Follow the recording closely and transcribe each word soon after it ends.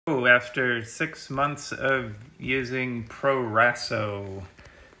After 6 months of using Proraso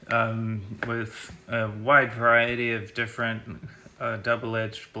with a wide variety of different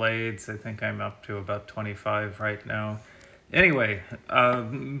double-edged blades, I think I'm up to about 25 right now. Anyway,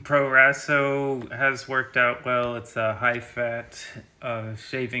 Proraso has worked out well. It's a high-fat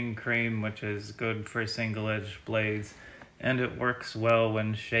shaving cream, which is good for single-edged blades, and it works well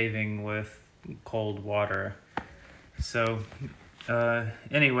when shaving with cold water. So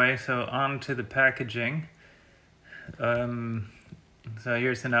anyway, so on to the packaging. So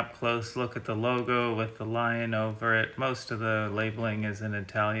here's an up-close look at the logo with the lion over it. Most of the labeling is in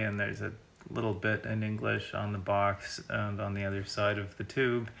Italian. There's a little bit in English on the box and on the other side of the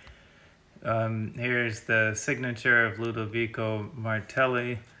tube. Here's the signature of Ludovico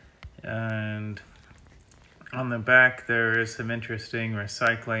Martelli, and on the back there is some interesting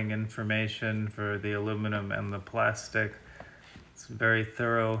recycling information for the aluminum and the plastic. It's very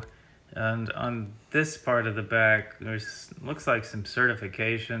thorough. And on this part of the back, looks like some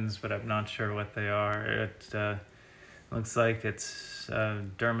certifications, but I'm not sure what they are. It looks like it's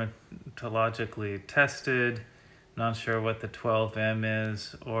dermatologically tested. Not sure what the 12M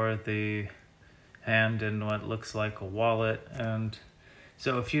is, or the hand in what looks like a wallet. And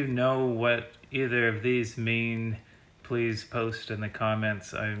so if you know what either of these mean, please post in the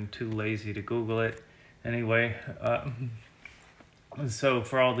comments. I'm too lazy to Google it. Anyway, so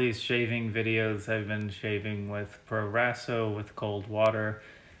for all these shaving videos, I've been shaving with Proraso with cold water,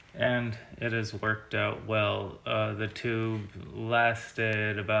 and it has worked out well. The tube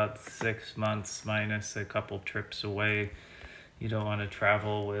lasted about 6 months minus a couple trips away. You don't want to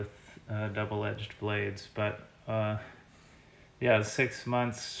travel with double-edged blades, but yeah, 6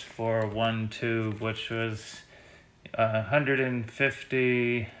 months for one tube, which was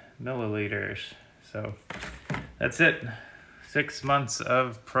 150 milliliters. So that's it. 6 months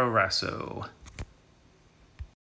of Proraso.